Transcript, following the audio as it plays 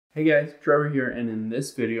Hey guys, Trevor here, and in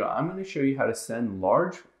this video, I'm going to show you how to send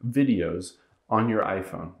large videos on your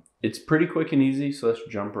iPhone. It's pretty quick and easy, so let's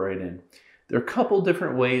jump right in. There are a couple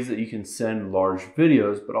different ways that you can send large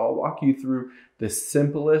videos, but I'll walk you through the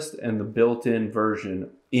simplest and the built-in version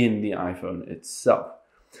in the iPhone itself.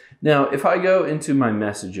 Now, if I go into my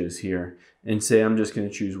messages here and say I'm just going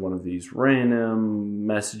to choose one of these random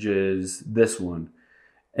messages, this one,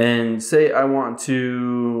 and say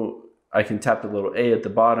I can tap the little A at the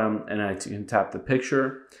bottom and I can tap the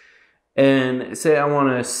picture and say I want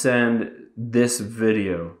to send this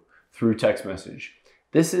video through text message.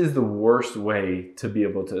 This is the worst way to be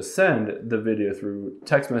able to send the video through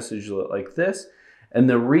text message like this. And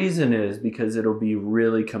the reason is because it'll be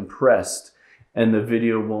really compressed and the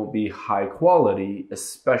video won't be high quality,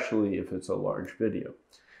 especially if it's a large video.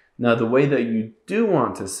 Now, the way that you do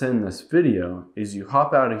want to send this video is you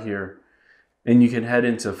hop out of here and you can head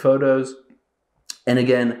into photos. And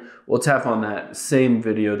again, we'll tap on that same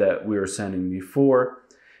video that we were sending before.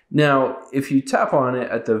 Now, if you tap on it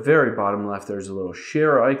at the very bottom left, there's a little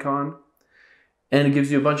share icon. And it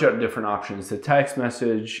gives you a bunch of different options to text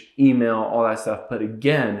message, email, all that stuff. But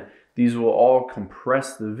again, these will all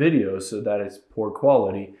compress the video so that it's poor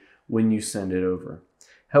quality when you send it over.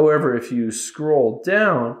 However, if you scroll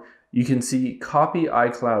down, you can see copy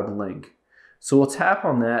iCloud link. So we'll tap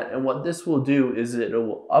on that, and what this will do is it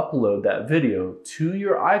will upload that video to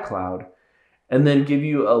your iCloud and then give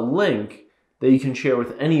you a link that you can share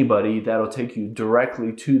with anybody that'll take you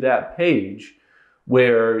directly to that page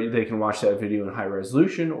where they can watch that video in high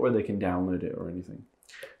resolution or they can download it or anything.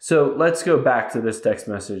 So let's go back to this text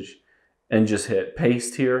message and just hit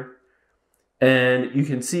paste here. And you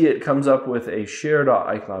can see it comes up with a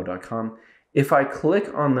share.icloud.com. If I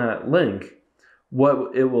click on that link,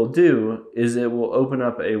 what it will do is it will open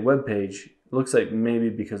up a web page. It looks like maybe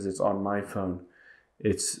because it's on my phone,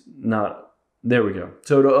 it's not. There we go.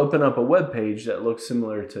 So it'll open up a web page that looks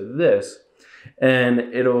similar to this, and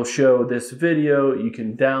it'll show this video. You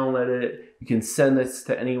can download it. You can send this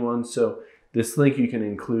to anyone. So this link you can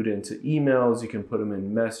include into emails. You can put them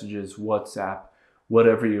in messages, WhatsApp,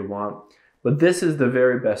 whatever you want. But this is the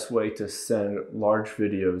very best way to send large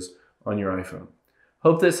videos on your iPhone.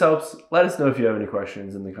 Hope this helps. Let us know if you have any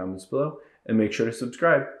questions in the comments below, and make sure to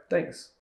subscribe. Thanks.